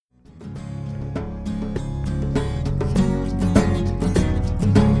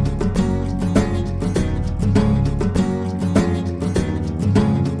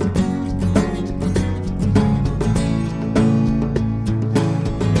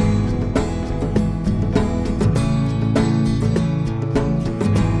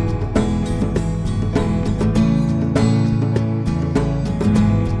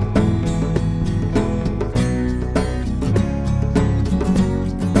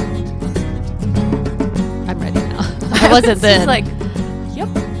wasn't then. Like, yep,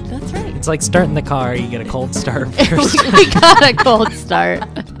 that's right. It's like starting the car. You get a cold start first. We got a cold start.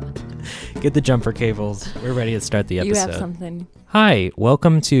 Get the jumper cables. We're ready to start the episode. You have something. Hi,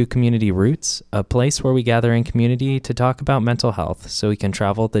 welcome to Community Roots, a place where we gather in community to talk about mental health so we can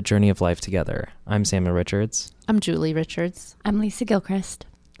travel the journey of life together. I'm Samuel Richards. I'm Julie Richards. I'm Lisa Gilchrist.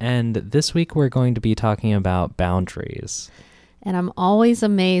 And this week we're going to be talking about boundaries. And I'm always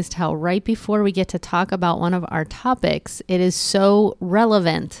amazed how right before we get to talk about one of our topics, it is so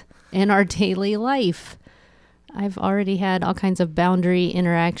relevant in our daily life. I've already had all kinds of boundary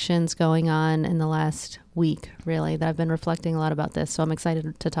interactions going on in the last week, really, that I've been reflecting a lot about this. So I'm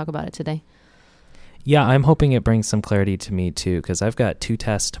excited to talk about it today. Yeah, I'm hoping it brings some clarity to me too, because I've got 2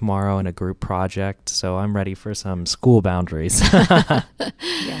 tests tomorrow and a group project, so I'm ready for some school boundaries. Yeah.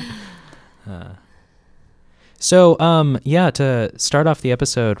 To start off the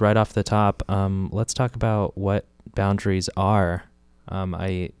episode right off the top, let's talk about what boundaries are.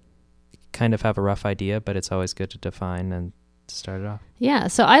 I kind of have a rough idea, but it's always good to define and to start it off. Yeah,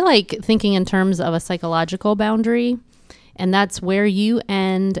 so I like thinking in terms of a psychological boundary, and that's where you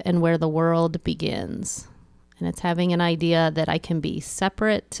end and where the world begins. And it's having an idea that I can be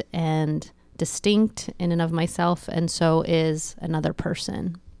separate and distinct in and of myself, and so is another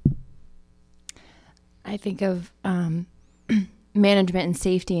person. I think of management and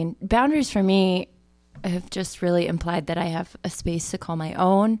safety, and boundaries for me have just really implied that I have a space to call my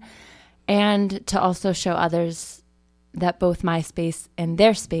own and to also show others that both my space and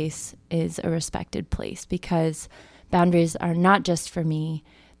their space is a respected place, because boundaries are not just for me,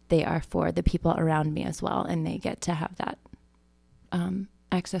 they are for the people around me as well, and they get to have that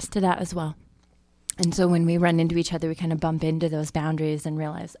access to that as well. And so when we run into each other, we kind of bump into those boundaries and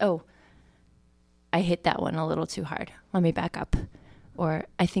realize, oh, I hit that one a little too hard. Let me back up. Or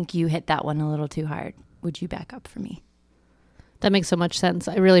I think you hit that one a little too hard. Would you back up for me? That makes so much sense.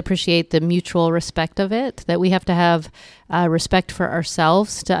 I really appreciate the mutual respect of it, that we have to have respect for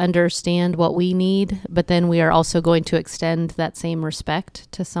ourselves to understand what we need, but then we are also going to extend that same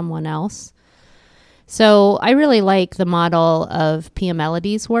respect to someone else. So I really like the model of Pia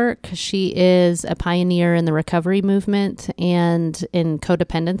Melody's work. She is a pioneer in the recovery movement and in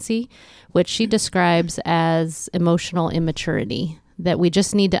codependency, which she describes as emotional immaturity, that we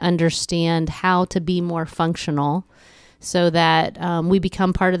just need to understand how to be more functional so that we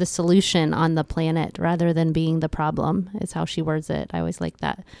become part of the solution on the planet rather than being the problem, is how she words it. I always like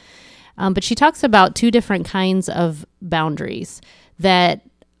that. But she talks about 2 different kinds of boundaries that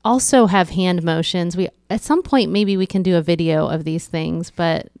also have hand motions. We at some point, maybe we can do a video of these things,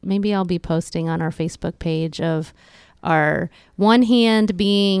 but maybe I'll be posting on our Facebook page of our one hand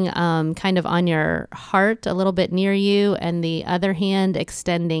being kind of on your heart, a little bit near you, and the other hand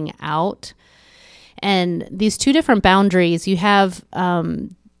extending out. And these 2 different boundaries, you have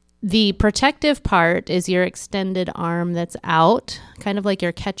the protective part is your extended arm that's out, kind of like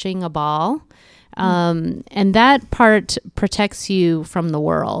you're catching a ball. And that part protects you from the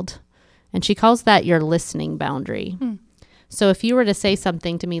world. And she calls that your listening boundary. So if you were to say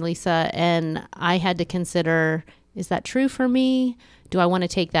something to me, Lisa, and I had to consider, is that true for me? Do I want to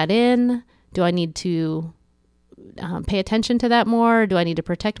take that in? Do I need to pay attention to that more? Do I need to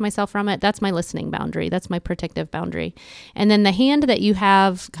protect myself from it? That's my listening boundary. That's my protective boundary. And then the hand that you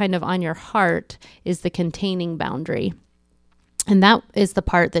have kind of on your heart is the containing boundary. And that is the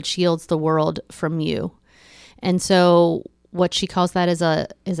part that shields the world from you. And so what she calls that is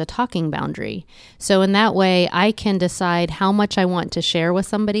a talking boundary. So in that way, I can decide how much I want to share with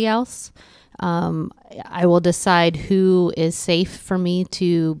somebody else. I will decide who is safe for me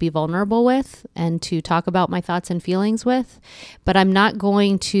to be vulnerable with and to talk about my thoughts and feelings with, but I'm not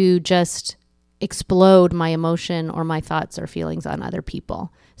going to just explode my emotion or my thoughts or feelings on other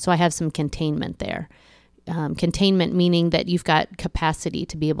people. So I have some containment there. Containment meaning that you've got capacity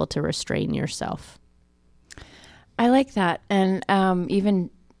to be able to restrain yourself. I like that. And even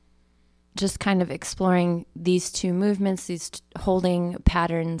just kind of exploring these 2 movements, these holding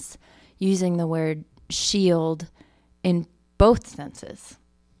patterns, using the word shield in both senses.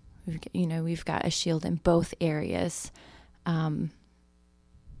 We've got a shield in both areas.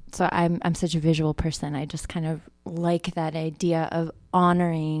 So I'm such a visual person. I just kind of like that idea of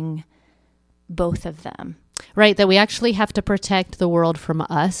honoring both of them. Right, that we actually have to protect the world from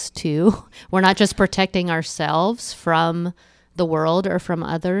us too. We're not just protecting ourselves from the world or from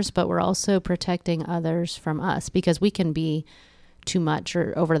others, but we're also protecting others from us, because we can be too much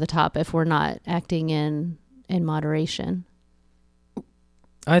or over the top if we're not acting in moderation.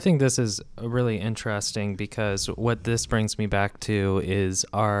 I think this is really interesting because what this brings me back to is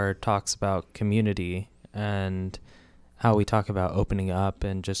our talks about community and how we talk about opening up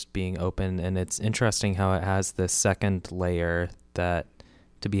and just being open. And it's interesting how it has this second layer that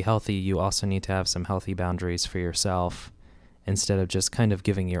to be healthy, you also need to have some healthy boundaries for yourself instead of just kind of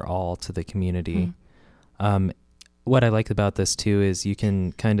giving your all to the community. What I like about this too is you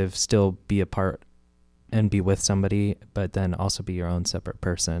can kind of still be a part and be with somebody, but then also be your own separate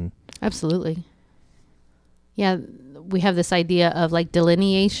person. Absolutely. Yeah, we have this idea of like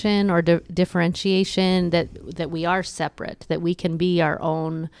delineation or differentiation, that we are separate, that we can be our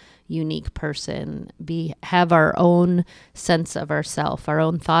own unique person, have our own sense of ourself, our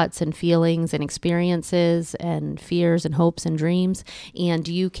own thoughts and feelings and experiences and fears and hopes and dreams. And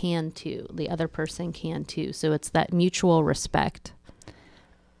you can too. The other person can too. So it's that mutual respect.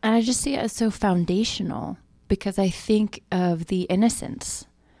 And I just see it as so foundational, because I think of the innocence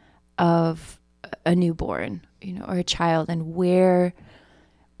of a newborn, or a child, and where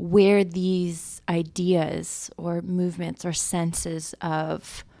these ideas or movements or senses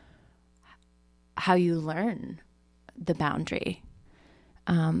of how you learn the boundary,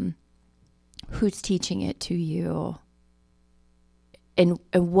 who's teaching it to you, and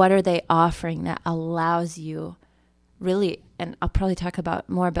what are they offering that allows you really, and I'll probably talk about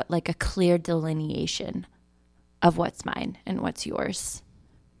more, but like a clear delineation of what's mine and what's yours.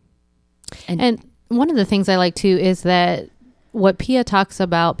 And one of the things I like too is that what Pia talks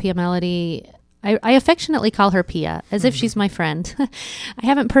about, Pia Mellody, I affectionately call her Pia, as if she's my friend. I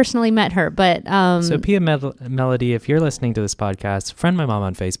haven't personally met her, but... So Pia Mellody, if you're listening to this podcast, friend my mom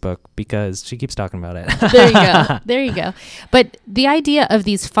on Facebook, because she keeps talking about it. There you go. There you go. But the idea of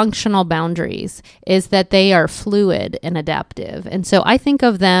these functional boundaries is that they are fluid and adaptive. And so I think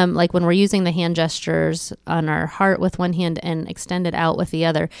of them like when we're using the hand gestures on our heart with one hand and extended out with the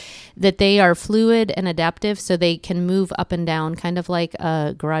other, that they are fluid and adaptive, so they can move up and down, kind of like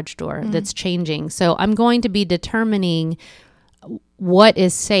a garage door that's changing. So I'm going to be determining what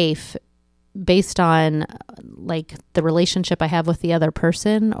is safe based on like the relationship I have with the other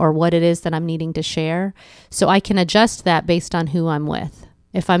person, or what it is that I'm needing to share. So I can adjust that based on who I'm with.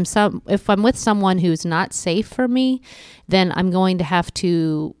 If I'm with someone who's not safe for me, then I'm going to have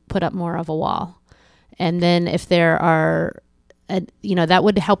to put up more of a wall. And then if there are, that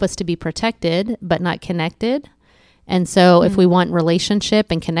would help us to be protected but not connected. And so if we want relationship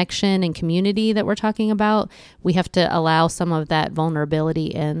and connection and community that we're talking about, we have to allow some of that vulnerability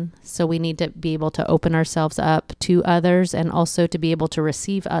in. So we need to be able to open ourselves up to others, and also to be able to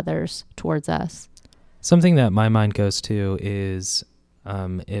receive others towards us. Something that my mind goes to is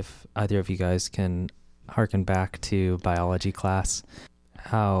if either of you guys can harken back to biology class,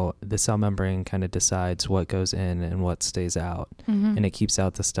 how the cell membrane kind of decides what goes in and what stays out. And it keeps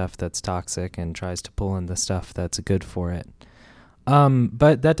out the stuff that's toxic and tries to pull in the stuff that's good for it.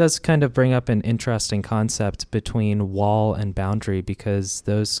 But that does kind of bring up an interesting concept between wall and boundary, because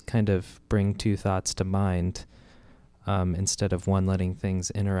those kind of bring two thoughts to mind. Instead of one letting things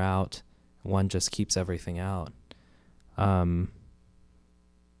in or out, one just keeps everything out. When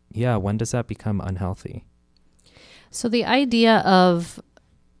does that become unhealthy? So the idea of,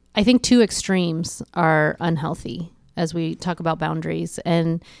 I think two extremes are unhealthy as we talk about boundaries.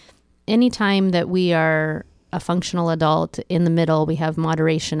 And anytime that we are a functional adult, in the middle, we have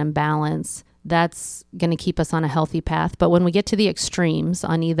moderation and balance, that's going to keep us on a healthy path. But when we get to the extremes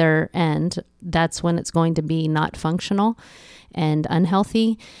on either end, that's when it's going to be not functional and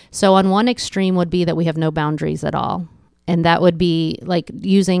unhealthy. So on one extreme would be that we have no boundaries at all. And that would be like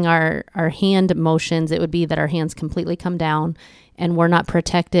using our hand motions. It would be that our hands completely come down and we're not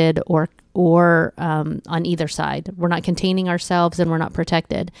protected or on either side. We're not containing ourselves and we're not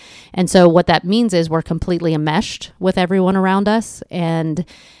protected. And so what that means is we're completely enmeshed with everyone around us. And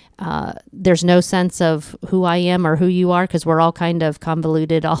there's no sense of who I am or who you are, because we're all kind of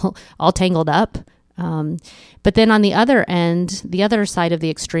convoluted, all tangled up. But then on the other end, the other side of the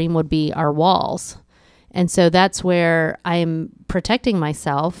extreme would be our walls. And so that's where I'm protecting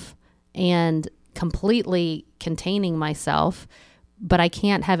myself and completely containing myself, but I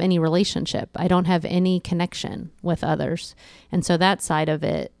can't have any relationship. I don't have any connection with others. And so that side of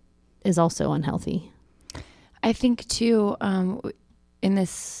it is also unhealthy. I think too, in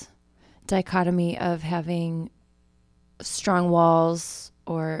this dichotomy of having strong walls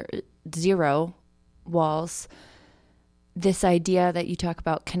or zero walls, this idea that you talk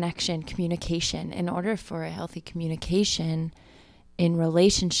about connection, communication, in order for a healthy communication in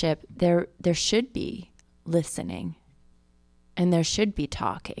relationship, there should be listening and there should be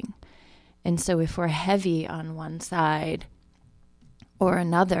talking. And so if we're heavy on one side or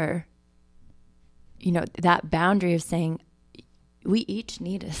another, that boundary of saying we each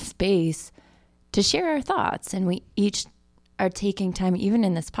need a space to share our thoughts. And we each are taking time, even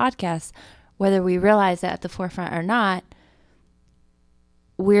in this podcast, whether we realize that at the forefront or not,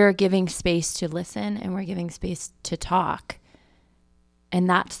 we're giving space to listen and we're giving space to talk. And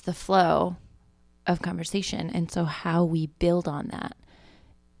that's the flow of conversation. And so how we build on that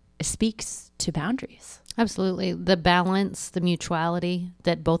speaks to boundaries. Absolutely. The balance, the mutuality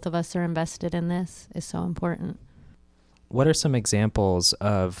that both of us are invested in this is so important. What are some examples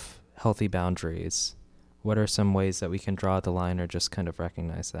of healthy boundaries? What are some ways that we can draw the line or just kind of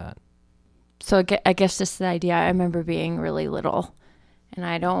recognize that? So I guess just the idea, I remember being really little, and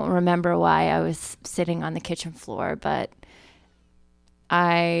I don't remember why I was sitting on the kitchen floor, but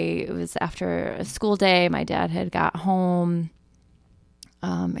it was after a school day. My dad had got home,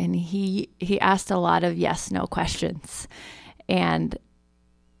 and he asked a lot of yes/no questions. And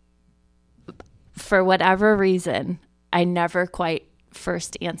for whatever reason, I never quite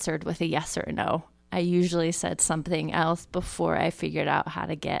first answered with a yes or a no. I usually said something else before I figured out how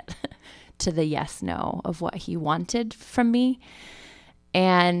to get to the yes/no of what he wanted from me.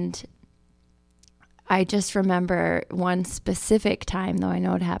 And I just remember one specific time, though I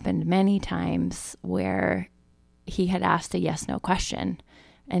know it happened many times, where he had asked a yes/no question.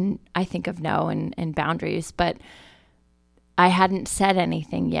 And I think of no and boundaries, but I hadn't said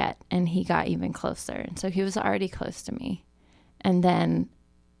anything yet, and he got even closer. And so he was already close to me. And then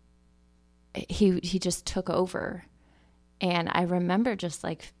he just took over. And I remember just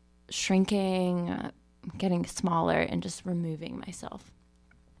like shrinking, getting smaller, and just removing myself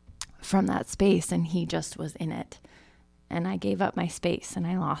from that space. And he just was in it. And I gave up my space and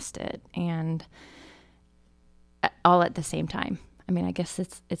I lost it. And all at the same time. I mean, I guess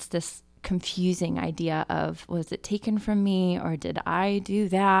it's this confusing idea of, was it taken from me or did I do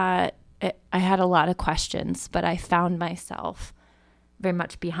that? I had a lot of questions, but I found myself very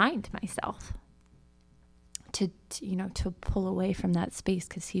much behind myself to pull away from that space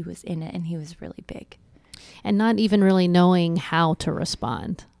because he was in it and he was really big. And not even really knowing how to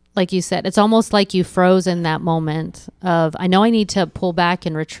respond. Like you said, it's almost like you froze in that moment of, I know I need to pull back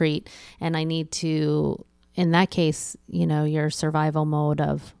and retreat, and I need to, in that case, your survival mode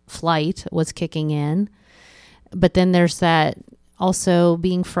of flight was kicking in. But then there's that also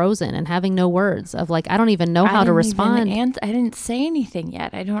being frozen and having no words of like, I don't even know how to respond. I didn't say anything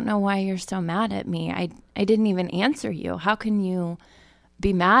yet. I don't know why you're so mad at me. I didn't even answer you. How can you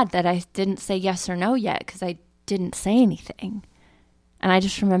be mad that I didn't say yes or no yet? Because I didn't say anything. And I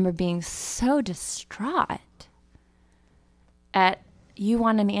just remember being so distraught at, you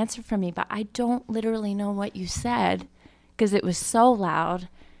want an answer from me, but I don't literally know what you said because it was so loud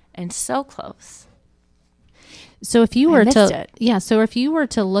and so close. So if you were if you were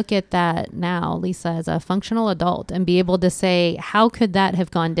to look at that now, Lisa, as a functional adult and be able to say, how could that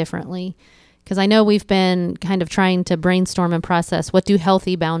have gone differently? Because I know we've been kind of trying to brainstorm and process, what do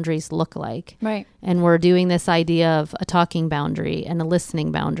healthy boundaries look like? Right. And we're doing this idea of a talking boundary and a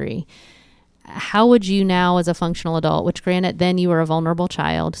listening boundary. How would you now, as a functional adult, which granted then you were a vulnerable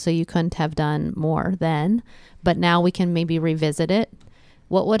child, so you couldn't have done more then, but now we can maybe revisit it.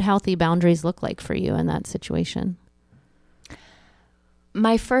 What would healthy boundaries look like for you in that situation?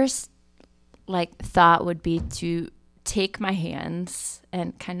 My first thought would be to take my hands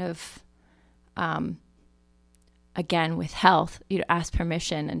and kind of, again, with health, ask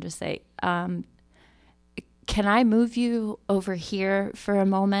permission and just say, can I move you over here for a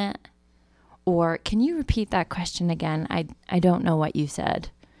moment? Or can you repeat that question again? I don't know what you said.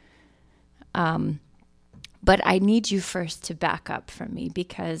 But I need you first to back up from me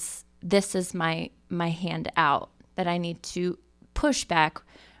because this is my hand out that I need to push back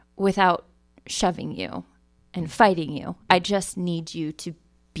without shoving you and fighting you. I just need you to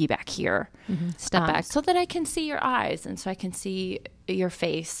be back here. Mm-hmm. Step back. So that I can see your eyes and so I can see your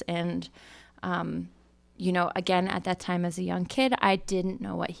face. And, again, at that time as a young kid, I didn't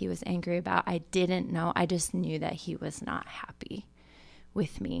know what he was angry about. I didn't know. I just knew that he was not happy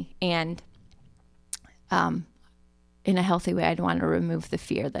with me. And in a healthy way, I'd want to remove the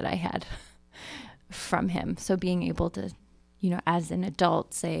fear that I had from him. So being able to, as an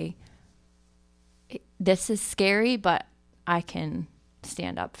adult say, this is scary, but I can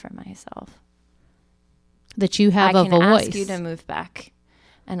stand up for myself. That you have a voice. I can ask you to move back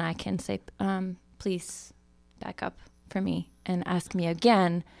and I can say, please back up for me and ask me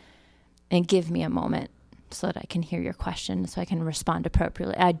again and give me a moment so that I can hear your question so I can respond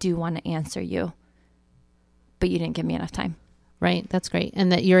appropriately. I do want to answer you, but you didn't give me enough time. Right. That's great.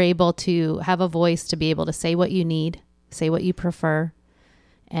 And that you're able to have a voice to be able to say what you need, say what you prefer,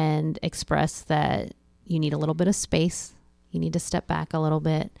 and express that you need a little bit of space. You need to step back a little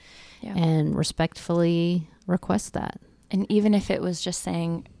bit Yeah. and respectfully request that. And even if it was just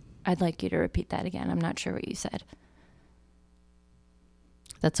saying, I'd like you to repeat that again. I'm not sure what you said.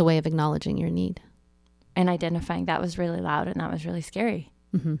 That's a way of acknowledging your need. And identifying that was really loud and that was really scary.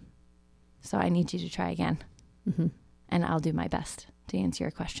 Mm-hmm. So I need you to try again. Mm-hmm. And I'll do my best to answer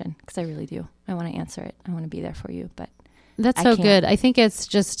your question because I really do. I want to answer it. I want to be there for you. But that's I so can't. good. I think it's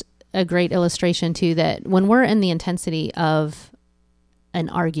just a great illustration too, that when we're in the intensity of an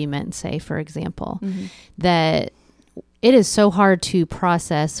argument, say, for example, that it is so hard to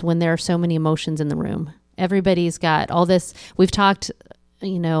process when there are so many emotions in the room. Everybody's got all this. We've talked,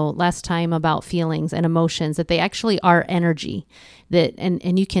 last time about feelings and emotions, that they actually are energy, that,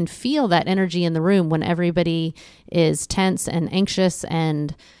 and you can feel that energy in the room when everybody is tense and anxious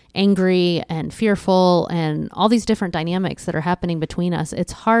and angry and fearful and all these different dynamics that are happening between us.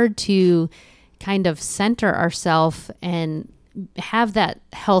 It's hard to kind of center ourselves and have that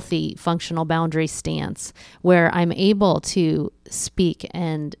healthy functional boundary stance where I'm able to speak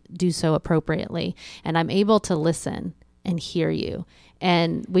and do so appropriately, and I'm able to listen and hear you.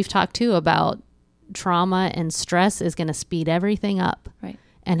 And we've talked too about trauma and stress is going to speed everything up, Right.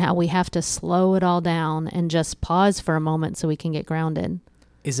 and how we have to slow it all down and just pause for a moment so we can get grounded.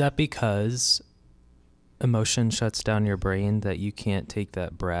 Is that because emotion shuts down your brain that you can't take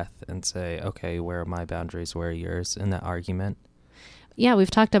that breath and say, okay, where are my boundaries? Where are yours in that argument? Yeah,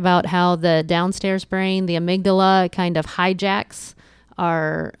 we've talked about how the downstairs brain, the amygdala, kind of hijacks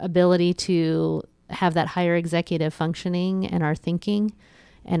our ability to have that higher executive functioning and our thinking,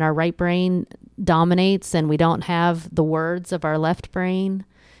 and our right brain dominates and we don't have the words of our left brain.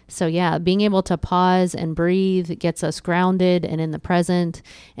 So yeah, being able to pause and breathe gets us grounded and in the present,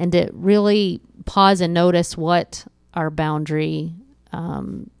 and to really pause and notice what our boundary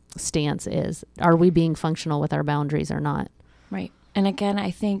stance is. Are we being functional with our boundaries or not? Right. And again,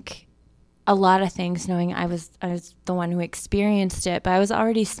 I think a lot of things, knowing I was the one who experienced it, but I was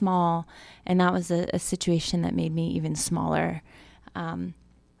already small, and that was a situation that made me even smaller.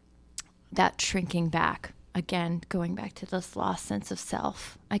 That shrinking back, again, going back to this lost sense of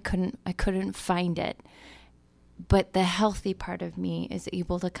self. I couldn't find it. But the healthy part of me is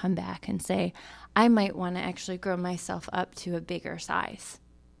able to come back and say, I might want to actually grow myself up to a bigger size.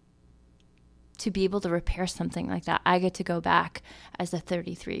 To be able to repair something like that, I get to go back as a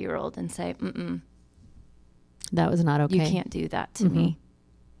 33-year-old and say, That was not okay. you can't do that to me.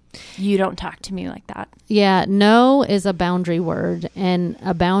 You don't talk to me like that. Yeah, no is a boundary word, and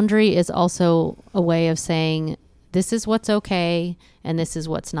a boundary is also a way of saying this is what's okay and this is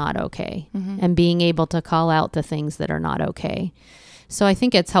what's not okay, and being able to call out the things that are not okay. So I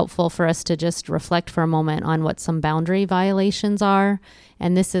think it's helpful for us to just reflect for a moment on what some boundary violations are.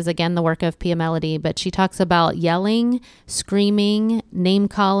 And this is, again, the work of Pia Melody, but she talks about yelling, screaming,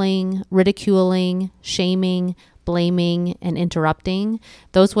 name-calling, ridiculing, shaming, blaming, and interrupting.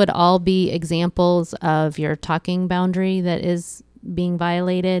 Those would all be examples of your talking boundary that is being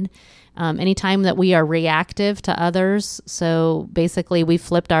violated. Anytime that we are reactive to others, so basically we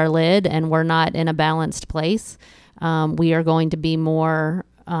flipped our lid and we're not in a balanced place, we are going to be more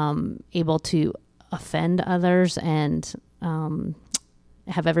able to offend others and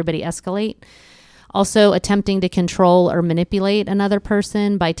have everybody escalate. Also, attempting to control or manipulate another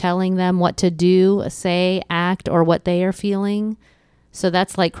person by telling them what to do, say, act, or what they are feeling. So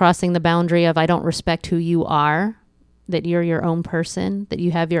that's like crossing the boundary of I don't respect who you are, that you're your own person, that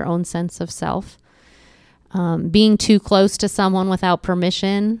you have your own sense of self. Being too close to someone without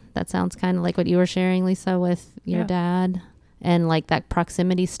permission. That sounds kind of like what you were sharing, Lisa, with your dad, and like that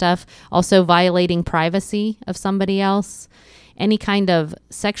proximity stuff. Also violating privacy of somebody else. Any kind of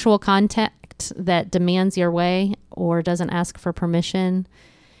sexual contact that demands your way or doesn't ask for permission.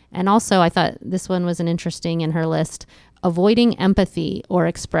 And also, I thought this one was an interesting in her list, avoiding empathy or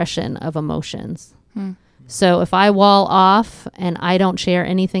expression of emotions. So if I wall off and I don't share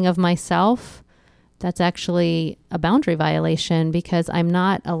anything of myself, that's actually a boundary violation because I'm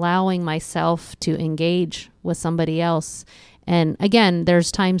not allowing myself to engage with somebody else. And again,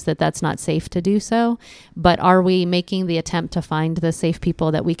 there's times that that's not safe to do so, but are we making the attempt to find the safe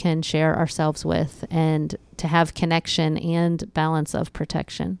people that we can share ourselves with and to have connection and balance of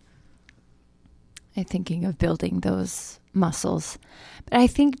protection? I'm thinking of building those muscles. But I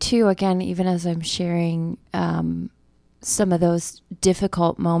think too, again, even as I'm sharing some of those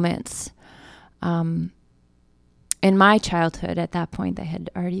difficult moments, in my childhood, at that point, they had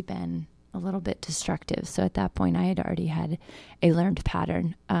already been a little bit destructive. So at that point, I had already had a learned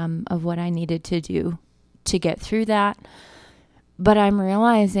pattern of what I needed to do to get through that. But I'm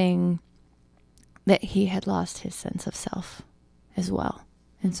realizing that he had lost his sense of self as well.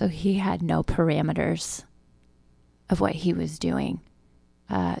 And so he had no parameters of what he was doing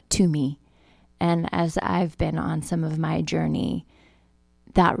to me. And as I've been on some of my journey,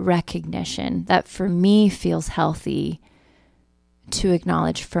 that recognition that for me feels healthy to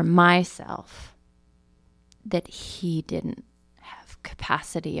acknowledge for myself that he didn't have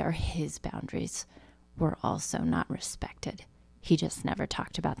capacity or his boundaries were also not respected. He just never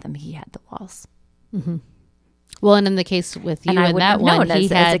talked about them. He had the walls. Mm-hmm. Well, and in the case with you and that one,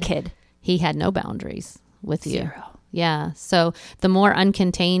 as a kid, he had no boundaries with you. Zero. Yeah. So the more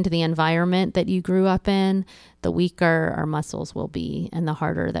uncontained the environment that you grew up in, the weaker our muscles will be and the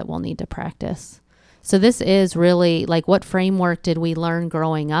harder that we'll need to practice. So this is really like, what framework did we learn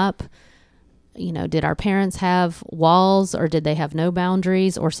growing up? You know, did our parents have walls, or did they have no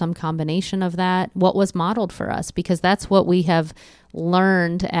boundaries, or some combination of that? What was modeled for us? Because that's what we have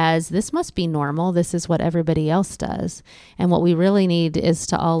learned as, this must be normal. This is what everybody else does. And what we really need is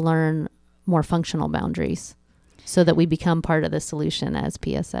to all learn more functional boundaries so that we become part of the solution, as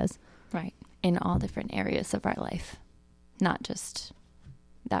Pia says. Right. In all different areas of our life, not just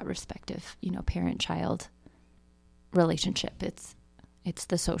that respective, parent-child relationship. It's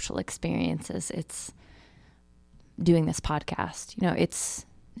the social experiences. It's doing this podcast. It's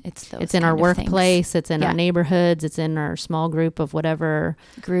those. It's in our workplace. It's in our neighborhoods. It's in our small group of whatever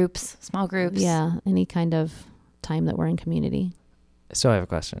groups, small groups. Yeah, any kind of time that we're in community. So I have a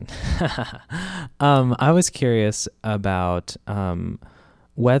question. I was curious about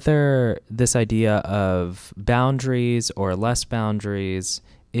whether this idea of boundaries or less boundaries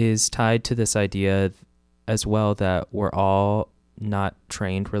is tied to this idea as well that we're all not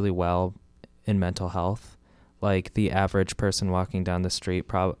trained really well in mental health. Like the average person walking down the street,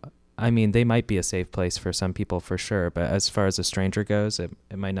 they might be a safe place for some people for sure, but as far as a stranger goes, it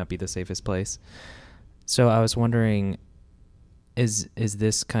might not be the safest place. So I was wondering, is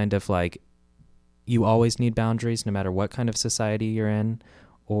this kind of like you always need boundaries no matter what kind of society you're in?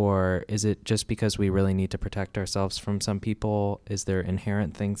 Or is it just because we really need to protect ourselves from some people? Is there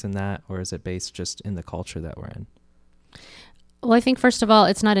inherent things in that? Or is it based just in the culture that we're in? Well, I think first of all,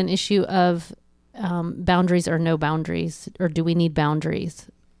 it's not an issue of boundaries or no boundaries, or do we need boundaries?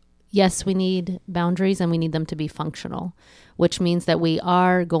 Yes, we need boundaries, and we need them to be functional, which means that we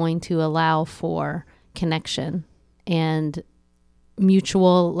are going to allow for connection and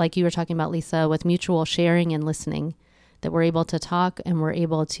mutual, like you were talking about, Lisa, with mutual sharing and listening, that we're able to talk and we're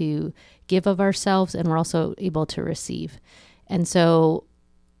able to give of ourselves, and we're also able to receive. And so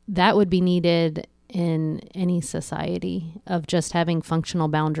that would be needed in any society, of just having functional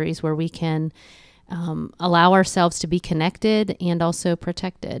boundaries where we can allow ourselves to be connected and also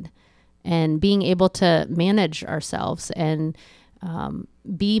protected, and being able to manage ourselves and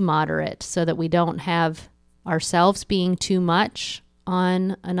be moderate so that we don't have ourselves being too much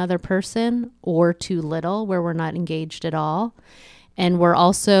on another person or too little where we're not engaged at all. And we're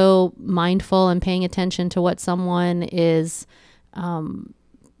also mindful and paying attention to what someone is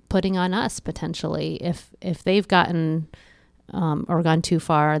putting on us potentially, if they've gotten or gone too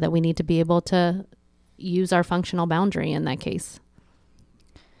far, that we need to be able to use our functional boundary in that case.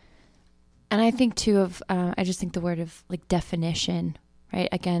 And I think too I just think the word of like definition, right?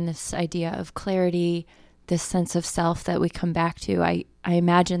 Again, this idea of clarity, this sense of self that we come back to. I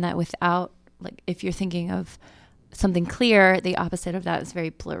imagine that without, like, if you're thinking of something clear, the opposite of that is very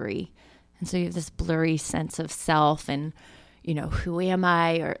blurry. And so you have this blurry sense of self and, who am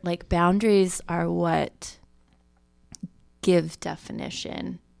I? Or like boundaries are what give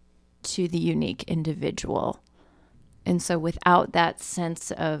definition to the unique individual. And so without that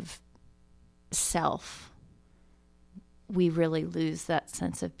sense of self, we really lose that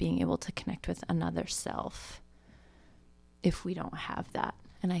sense of being able to connect with another self if we don't have that.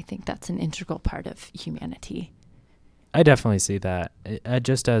 And I think that's an integral part of humanity. I definitely see that.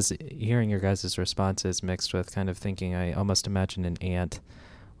 Just as hearing your guys' responses mixed with kind of thinking, I almost imagine an ant.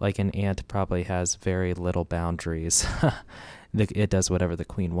 Like an ant probably has very little boundaries. It does whatever the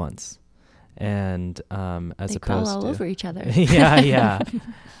queen wants. And as they opposed crawl all to over each other. yeah.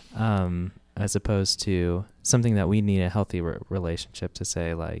 As opposed to something that we need a healthy relationship to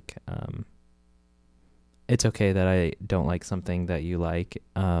say, like, it's okay that I don't like something that you like,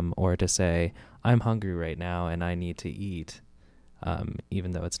 or to say, I'm hungry right now and I need to eat,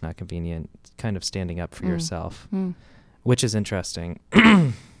 even though it's not convenient, kind of standing up for yourself, which is interesting.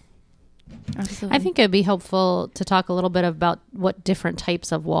 Absolutely. I think it'd be helpful to talk a little bit about what different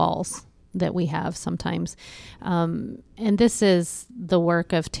types of walls that we have sometimes. And this is the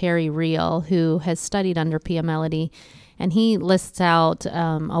work of Terry Real, who has studied under Pia Mellody. And he lists out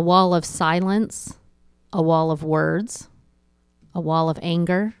a wall of silence, a wall of words, a wall of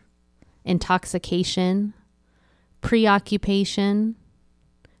anger, intoxication, preoccupation,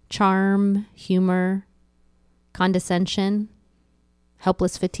 charm, humor, condescension,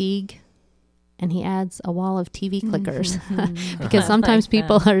 helpless fatigue. And he adds a wall of TV clickers because sometimes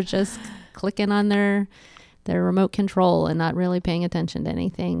people are just clicking on their remote control and not really paying attention to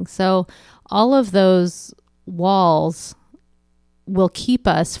anything. So all of those walls will keep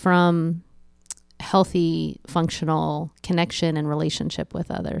us from healthy, functional connection and relationship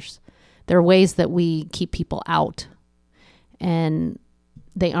with others. There are ways that we keep people out, and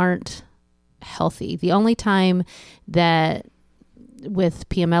they aren't healthy. The only time that with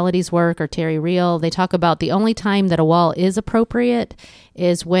Pia Melody's work or Terry Real, they talk about the only time that a wall is appropriate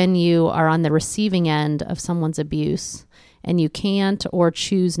is when you are on the receiving end of someone's abuse and you can't or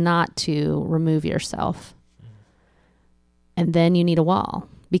choose not to remove yourself. And then you need a wall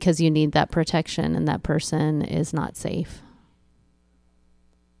because you need that protection and that person is not safe.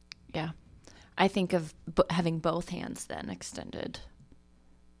 Yeah. I think of having both hands then extended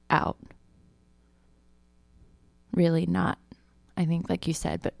out. Really not, I think, like you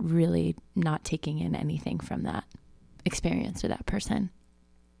said, but really not taking in anything from that experience or that person.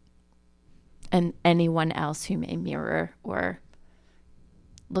 And anyone else who may mirror or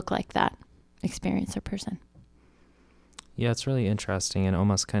look like that experience or person. Yeah, it's really interesting and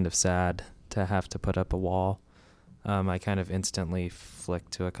almost kind of sad to have to put up a wall. I kind of instantly flick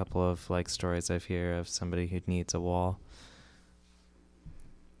to a couple of like stories I've heard of somebody who needs a wall.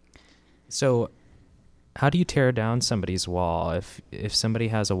 So how do you tear down somebody's wall? If somebody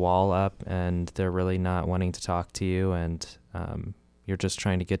has a wall up and they're really not wanting to talk to you and you're just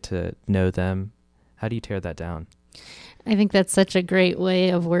trying to get to know them, how do you tear that down? I think that's such a great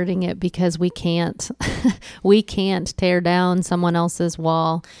way of wording it because we can't tear down someone else's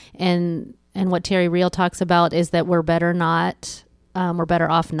wall. And what Terry Real talks about is that we're better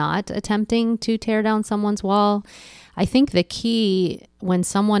off not attempting to tear down someone's wall. I think the key when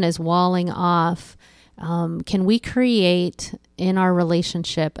someone is walling off, can we create in our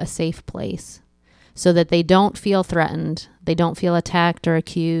relationship a safe place so that they don't feel threatened, they don't feel attacked or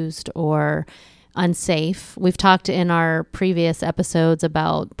accused or unsafe? We've talked in our previous episodes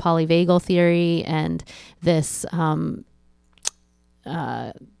about polyvagal theory and this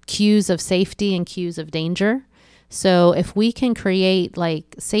cues of safety and cues of danger. So if we can create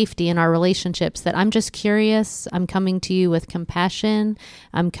like safety in our relationships, that I'm just curious, I'm coming to you with compassion,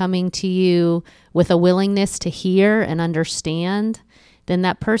 I'm coming to you with a willingness to hear and understand, then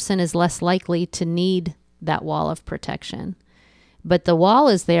that person is less likely to need that wall of protection. But the wall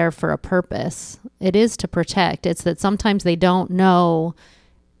is there for a purpose. It is to protect. It's that sometimes they don't know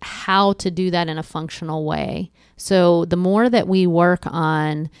how to do that in a functional way. So the more that we work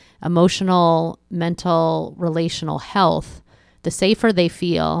on emotional, mental, relational health, the safer they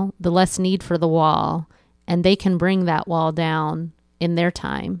feel, the less need for the wall, and they can bring that wall down in their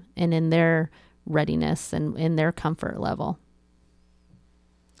time and in their readiness and in their comfort level.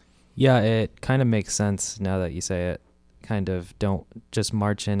 Yeah, it kind of makes sense now that you say it. Kind of don't just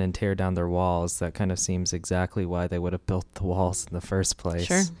march in and tear down their walls. That kind of seems exactly why they would have built the walls in the first place.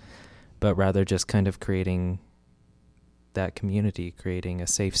 Sure. But rather just kind of creating that community, creating a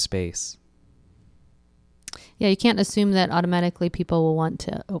safe space. Yeah, you can't assume that automatically people will want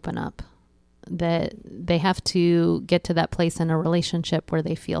to open up. That they have to get to that place in a relationship where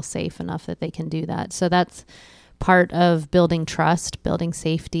they feel safe enough that they can do that. So that's part of building trust, building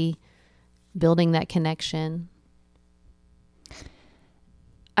safety, building that connection.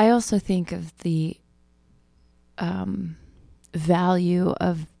 I also think of the value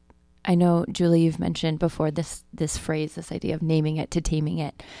of, I know, Julie, you've mentioned before this phrase, this idea of naming it to taming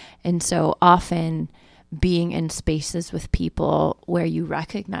it. And so often being in spaces with people where you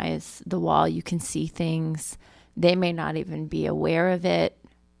recognize the wall, you can see things. They may not even be aware of it.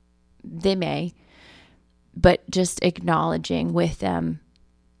 They may. But just acknowledging with them,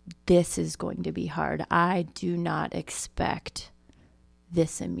 this is going to be hard. I do not expect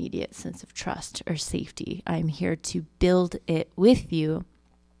this immediate sense of trust or safety. I'm here to build it with you.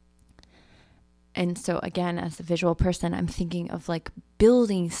 And so again, as a visual person, I'm thinking of like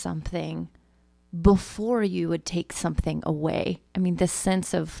building something before you would take something away. I mean, this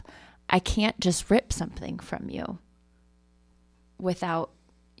sense of, I can't just rip something from you without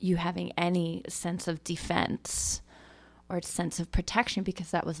you having any sense of defense or sense of protection,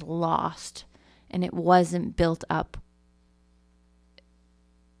 because that was lost and it wasn't built up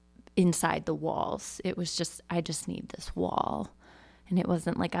inside the walls. It was just, I just need this wall. And it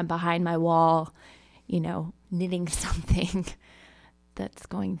wasn't like I'm behind my wall, knitting something that's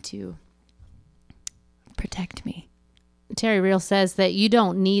going to protect me. Terry Real says that you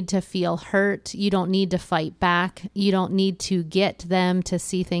don't need to feel hurt. You don't need to fight back. You don't need to get them to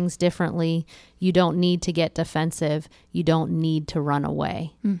see things differently. You don't need to get defensive. You don't need to run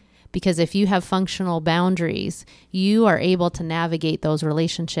away. Because if you have functional boundaries, you are able to navigate those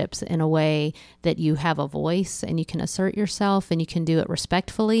relationships in a way that you have a voice and you can assert yourself and you can do it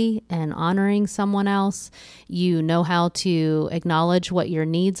respectfully and honoring someone else. You know how to acknowledge what your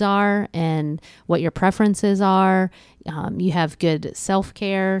needs are and what your preferences are. You have good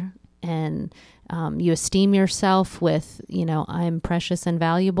self-care and you esteem yourself with, I'm precious and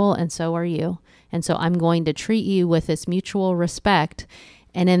valuable, and so are you. And so I'm going to treat you with this mutual respect.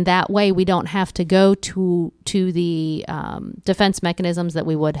 And in that way, we don't have to go to the defense mechanisms that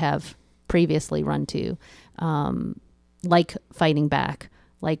we would have previously run to, like fighting back,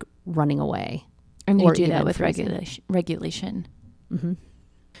 like running away. And you do that with regulation. Mm-hmm.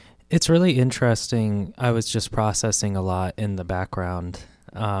 It's really interesting. I was just processing a lot in the background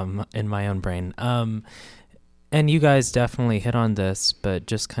in my own brain. And you guys definitely hit on this, but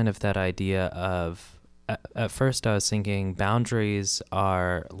just kind of that idea of, at first I was thinking boundaries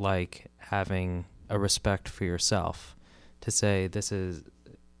are like having a respect for yourself, to say this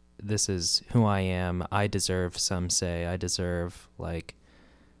is who I am. I deserve some say. I deserve like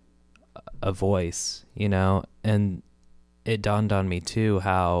a voice, and it dawned on me too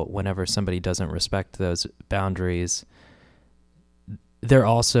how whenever somebody doesn't respect those boundaries, they're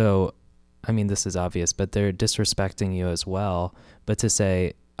also, this is obvious, but they're disrespecting you as well. But to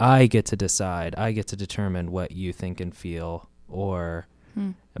say, I get to decide, I get to determine what you think and feel, or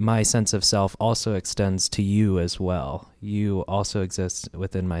my sense of self also extends to you as well. You also exist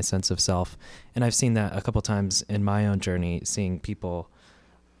within my sense of self. And I've seen that a couple times in my own journey, seeing people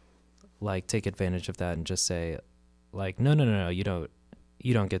like take advantage of that and just say like, no, you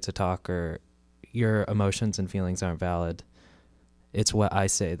don't get to talk, or your emotions and feelings aren't valid. It's what I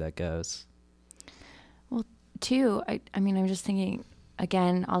say that goes. Well, too, I'm just thinking,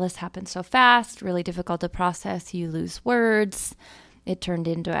 again, all this happened so fast, really difficult to process. You lose words. It turned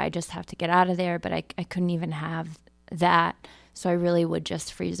into, I just have to get out of there, but I couldn't even have that. So I really would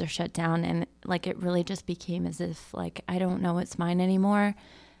just freeze or shut down. And like, it really just became as if like, I don't know what's mine anymore.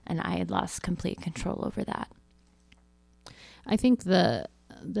 And I had lost complete control over that. I think the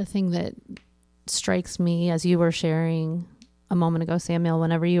thing that strikes me as you were sharing a moment ago, Samuel,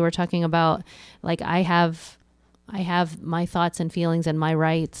 whenever you were talking about like, I have my thoughts and feelings and my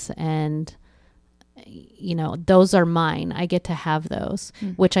rights, and those are mine. I get to have those,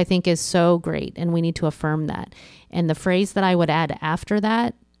 which I think is so great, and we need to affirm that. And the phrase that I would add after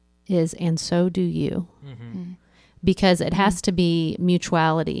that is, and so do you. Because it has to be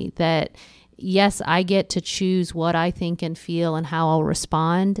mutuality, that yes, I get to choose what I think and feel and how I'll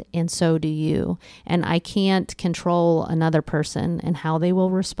respond, and so do you. And I can't control another person and how they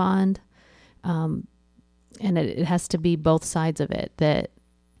will respond. And it has to be both sides of it, that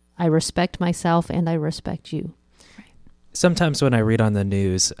I respect myself and I respect you. Right. Sometimes when I read on the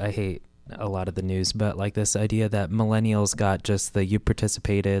news, I hate a lot of the news, but like this idea that millennials got just the you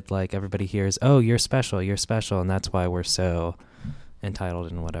participated, like everybody hears, oh, you're special, and that's why we're so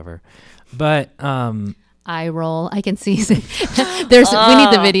entitled and whatever. But I roll. I can see. We need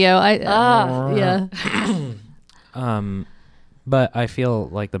the video. Yeah. But I feel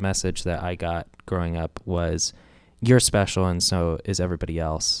like the message that I got growing up was, you're special and so is everybody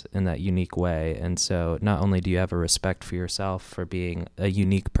else in that unique way. And so not only do you have a respect for yourself for being a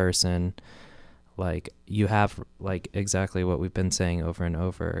unique person, like you have like exactly what we've been saying over and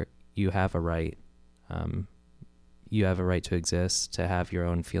over, you have a right. You have a right to exist, to have your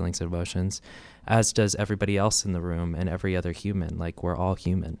own feelings and emotions, as does everybody else in the room and every other human. Like, we're all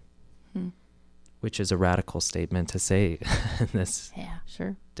human, which is a radical statement to say in this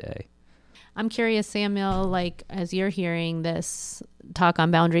day. I'm curious, Samuel, like as you're hearing this talk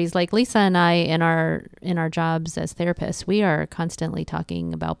on boundaries, like Lisa and I in our jobs as therapists, we are constantly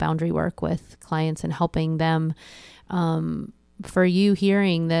talking about boundary work with clients and helping them. For you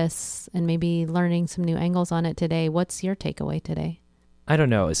hearing this and maybe learning some new angles on it today, what's your takeaway today? I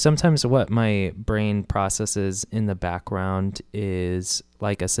don't know. Sometimes what my brain processes in the background is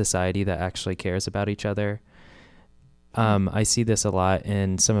like a society that actually cares about each other. I see this a lot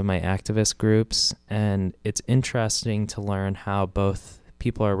in some of my activist groups, and it's interesting to learn how both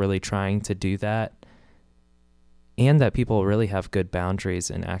people are really trying to do that, and that people really have good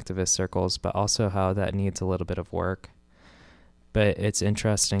boundaries in activist circles, but also how that needs a little bit of work. But it's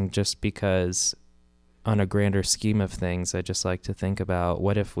interesting just because on a grander scheme of things, I just like to think about,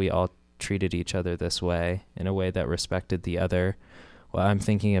 what if we all treated each other this way, in a way that respected the other. What I'm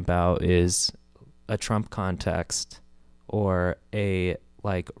thinking about is a Trump context, or a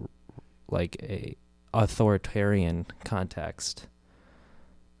like a authoritarian context.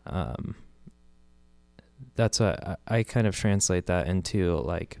 That's what I kind of translate that into,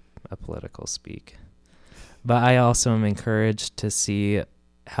 like, a political speak. But I also am encouraged to see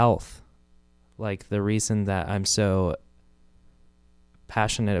health. Like, the reason that I'm so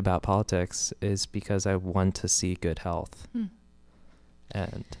passionate about politics is because I want to see good health.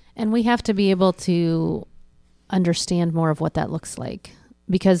 And we have to be able to understand more of what that looks like,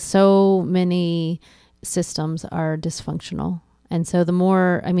 because so many systems are dysfunctional. And so the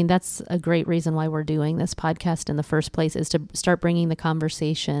more, I mean, that's a great reason why we're doing this podcast in the first place, is to start bringing the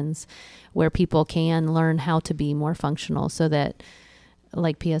conversations where people can learn how to be more functional, so that,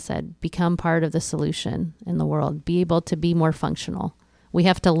 like Pia said, become part of the solution in the world, be able to be more functional. We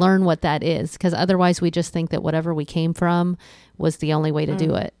have to learn what that is, because otherwise we just think that whatever we came from was the only way to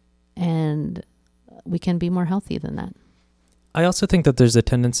do it. And we can be more healthy than that. I also think that there's a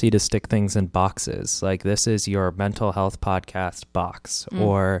tendency to stick things in boxes. Like, this is your mental health podcast box,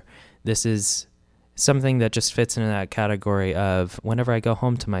 or this is something that just fits into that category of, whenever I go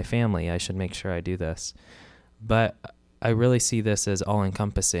home to my family, I should make sure I do this. But I really see this as all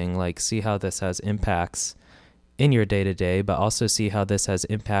encompassing. Like, see how this has impacts in your day to day, but also see how this has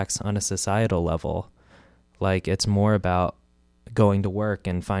impacts on a societal level. Like, it's more about going to work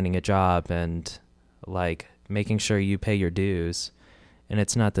and finding a job and, like, making sure you pay your dues. And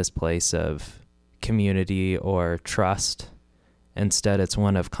it's not this place of community or trust. Instead, it's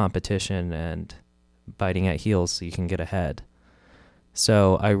one of competition and biting at heels so you can get ahead.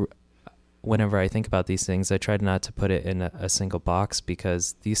 So whenever I think about these things, I try not to put it in a single box,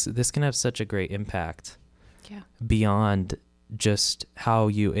 because this can have such a great impact beyond just how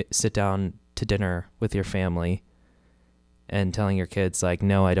you sit down to dinner with your family and telling your kids, like,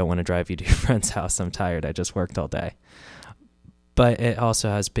 no, I don't want to drive you to your friend's house. I'm tired. I just worked all day. But it also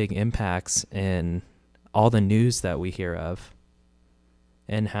has big impacts in all the news that we hear of,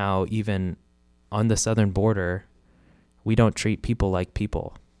 and how even on the southern border, we don't treat people like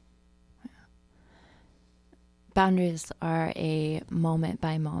people. Boundaries are a moment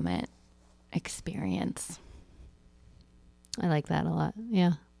by moment experience. I like that a lot.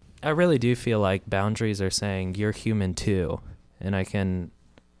 Yeah. I really do feel like boundaries are saying you're human too. And I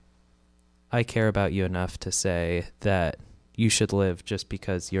care about you enough to say that you should live just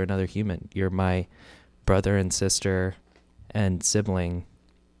because you're another human. You're my brother and sister and sibling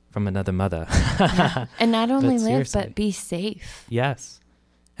from another mother. Yeah. And not only live, seriously. but be safe. Yes.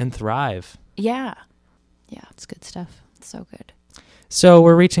 And thrive. Yeah. Yeah. It's good stuff. So good. So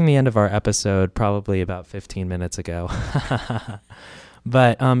we're reaching the end of our episode, probably about 15 minutes ago.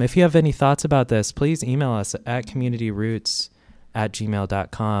 But if you have any thoughts about this, please email us at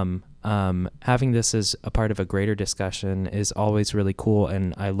communityroots@gmail.com. Having this as a part of a greater discussion is always really cool,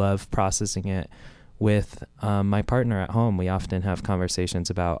 and I love processing it with my partner at home. We often have conversations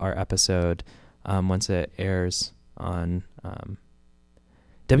about our episode once it airs on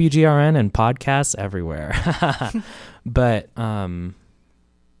WGRN and podcasts everywhere. But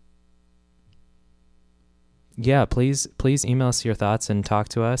yeah, please email us your thoughts and talk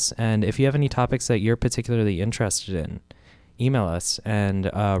to us. And if you have any topics that you're particularly interested in, email us and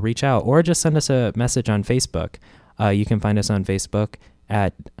reach out, or just send us a message on Facebook. You can find us on Facebook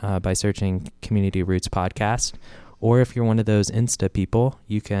by searching Community Roots Podcast. Or if you're one of those Insta people,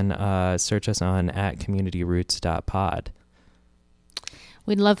 you can search us on @communityroots.pod.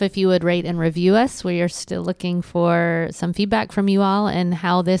 We'd love if you would rate and review us. We are still looking for some feedback from you all and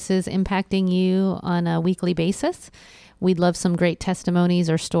how this is impacting you on a weekly basis. We'd love some great testimonies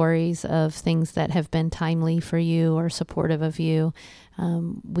or stories of things that have been timely for you or supportive of you.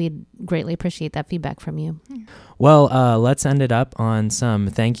 We'd greatly appreciate that feedback from you. Well, let's end it up on some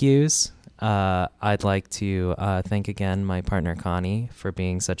thank yous. I'd like to thank again my partner Connie for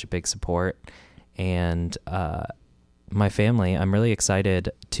being such a big support, and my family. I'm really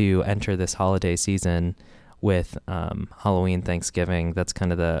excited to enter this holiday season with Halloween, Thanksgiving. That's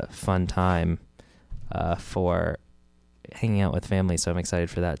kind of the fun time for hanging out with family, so I'm excited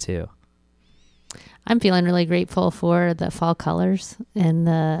for that too. I'm feeling really grateful for the fall colors and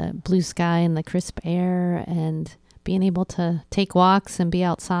the blue sky and the crisp air and being able to take walks and be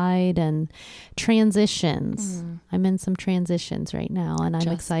outside and transitions. I'm in some transitions right now, and I'm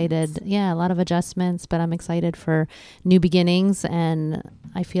excited. Yeah, a lot of adjustments, but I'm excited for new beginnings, and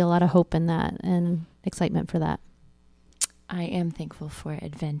I feel a lot of hope in that and excitement for that. I am thankful for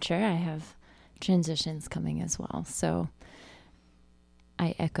adventure. I have transitions coming as well. So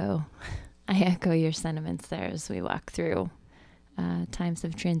I echo your sentiments there as we walk through times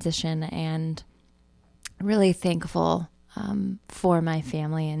of transition, and really thankful for my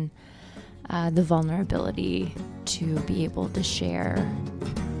family and the vulnerability to be able to share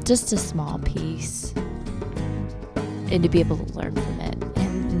just a small piece and to be able to learn from it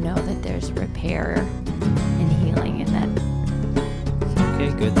and know that there's repair and healing in that.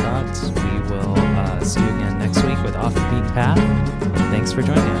 Okay, good thoughts. We will see you again next week with Off the Beaten Path. Thanks for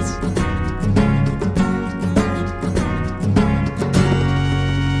joining us.